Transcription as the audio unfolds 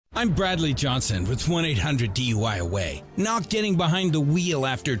I'm Bradley Johnson with 1-800-DUI-AWAY. Not getting behind the wheel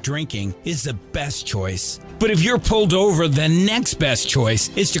after drinking is the best choice. But if you're pulled over, the next best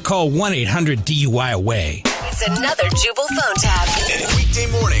choice is to call 1-800-DUI-AWAY. It's another Jubal phone tab.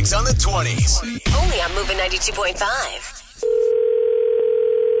 Weekday mornings on the 20s. Only on Moving 92.5.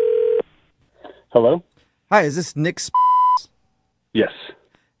 Hello? Hi, is this Nick? Yes.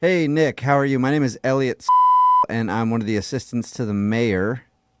 Hey, Nick, how are you? My name is Elliot, and I'm one of the assistants to the mayor.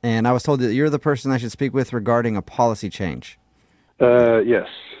 And I was told that you're the person I should speak with regarding a policy change. Yes.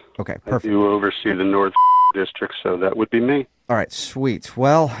 Okay, perfect. I do oversee the North District, so that would be me. All right, sweet.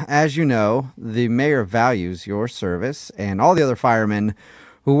 Well, as you know, the mayor values your service and all the other firemen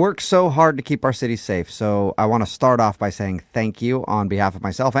who work so hard to keep our city safe. So I want to start off by saying thank you on behalf of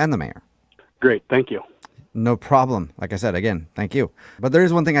myself and the mayor. Great, thank you. No problem. Like I said, again, thank you. But there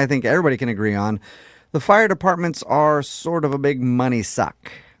is one thing I think everybody can agree on. The fire departments are sort of a big money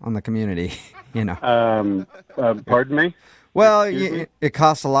suck on the community, you know. Pardon me? Well, it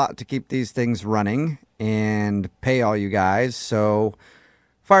costs a lot to keep these things running and pay all you guys, so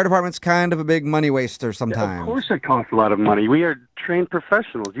fire department's kind of a big money waster sometimes. Yeah, of course it costs a lot of money. We are trained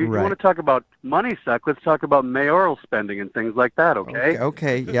professionals. You want to talk about money suck, let's talk about mayoral spending and things like that, okay?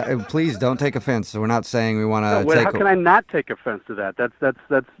 Okay, yeah, please don't take offense. We're not saying we want to how can I not take offense to that?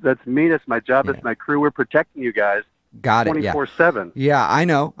 That's me, that's my job, that's my crew. We're protecting you guys. Got it. 24/7. Yeah, I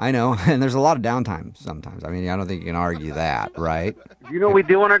know. And there's a lot of downtime sometimes. I mean, I don't think you can argue that, right? You know what we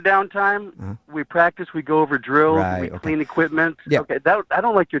do on our downtime? Uh-huh. We practice, we go over drills, we clean equipment. Yeah. Okay, I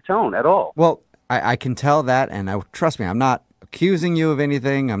don't like your tone at all. Well, I can tell that, and trust me, I'm not accusing you of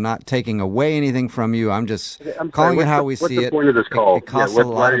anything. I'm not taking away anything from you. I'm just calling it how we see it. What's the point of this call? It costs a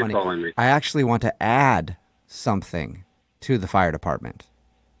lot of money. Why are you calling me? I actually want to add something to the fire department.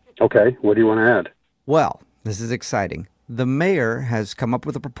 Okay, what do you want to add? Well, this is exciting. The mayor has come up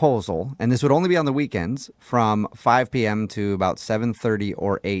with a proposal, and this would only be on the weekends from 5 p.m. to about 7:30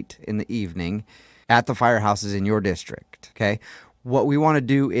 or 8 in the evening at the firehouses in your district, okay? What we want to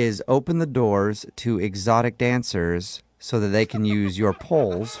do is open the doors to exotic dancers so that they can use your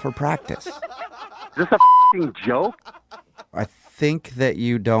poles for practice. Is this a f***ing joke? I think that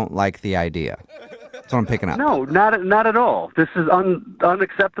you don't like the idea. That's what I'm picking up. No, not at all. This is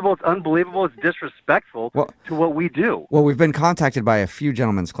unacceptable. It's unbelievable. It's disrespectful to what we do. Well, we've been contacted by a few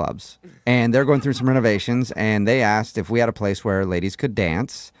gentlemen's clubs, and they're going through some renovations, and they asked if we had a place where ladies could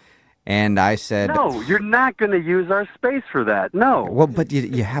dance, and I said... No, you're not going to use our space for that. No. Well, but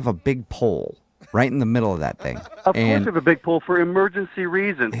you have a big pole right in the middle of that thing. Of course we have a big pole for emergency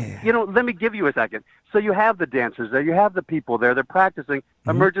reasons. You know, let me give you a second. So you have the dancers there. You have the people there. They're practicing. Mm-hmm.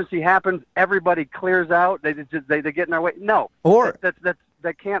 Emergency happens. Everybody clears out. They get in our way. No. Or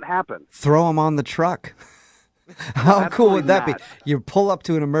that can't happen. Throw them on the truck. How cool would that not. be? You pull up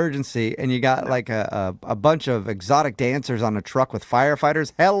to an emergency and you got like a bunch of exotic dancers on a truck with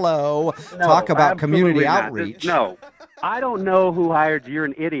firefighters. Hello. No, talk about community not. outreach. No. I don't know who hired you. You're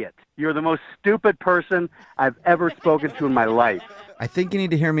an idiot. You're the most stupid person I've ever spoken to in my life. I think you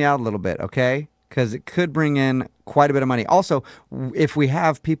need to hear me out a little bit, okay? Because it could bring in quite a bit of money. Also, if we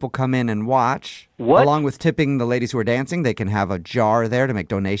have people come in and watch, along with tipping the ladies who are dancing, they can have a jar there to make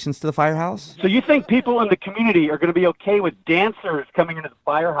donations to the firehouse. So you think people in the community are going to be okay with dancers coming into the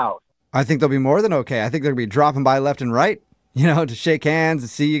firehouse? I think they'll be more than okay. I think they'll be dropping by left and right, you know, to shake hands and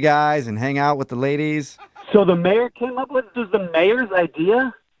see you guys and hang out with the ladies. So the mayor came up with this? The mayor's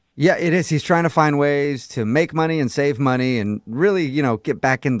idea? Yeah, it is. He's trying to find ways to make money and save money and really, you know, get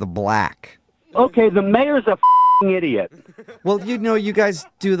back in the black. Okay, the mayor's a f***ing idiot. Well, you know, you guys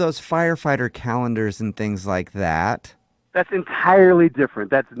do those firefighter calendars and things like that. That's entirely different.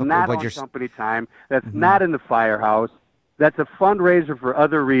 That's not on company time. That's not in the firehouse. That's a fundraiser for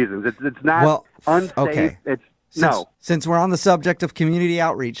other reasons. It's not unsafe. Okay. No. Since we're on the subject of community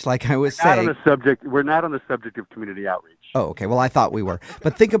outreach, like I was saying. We're not on the subject of community outreach. Oh, okay. Well, I thought we were.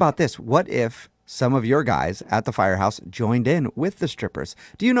 But think about this. What if some of your guys at the firehouse joined in with the strippers?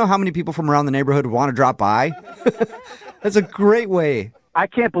 Do you know how many people from around the neighborhood want to drop by? That's a great way. I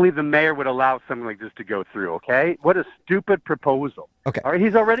can't believe the mayor would allow something like this to go through, okay? What a stupid proposal. Okay. All right,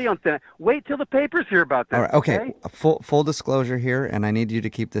 he's already on thin. Wait till the papers hear about this. All right, okay. A full disclosure here, and I need you to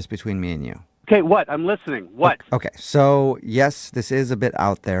keep this between me and you. Okay, what? I'm listening. What? Okay, so yes, this is a bit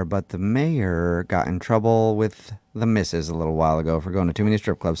out there, but the mayor got in trouble with the missus a little while ago for going to too many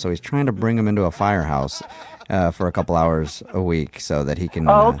strip clubs, so he's trying to bring them into a firehouse for a couple hours a week so that he can...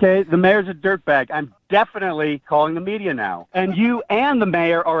 Oh, okay. The mayor's a dirtbag. I'm definitely calling the media now. And you and the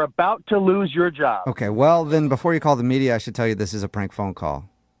mayor are about to lose your job. Okay, well, then before you call the media, I should tell you this is a prank phone call.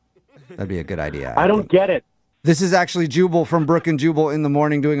 That'd be a good idea. I don't get it. This is actually Jubal from Brook and Jubal in the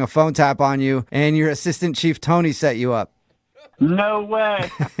Morning doing a phone tap on you, and your assistant chief Tony set you up. No way.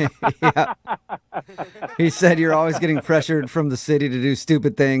 Yeah. He said you're always getting pressured from the city to do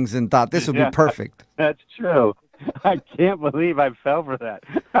stupid things and thought this would be perfect. That's true. I can't believe I fell for that.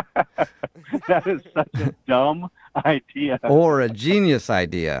 That is such a dumb idea. Or a genius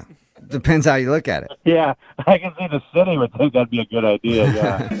idea. Depends how you look at it. Yeah, I can see the city would think that'd be a good idea,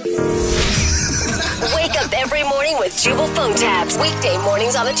 yeah. Wake up every morning with Jubal phone tabs. Weekday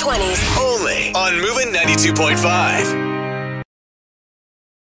mornings on the 20s. Only on Moving 92.5.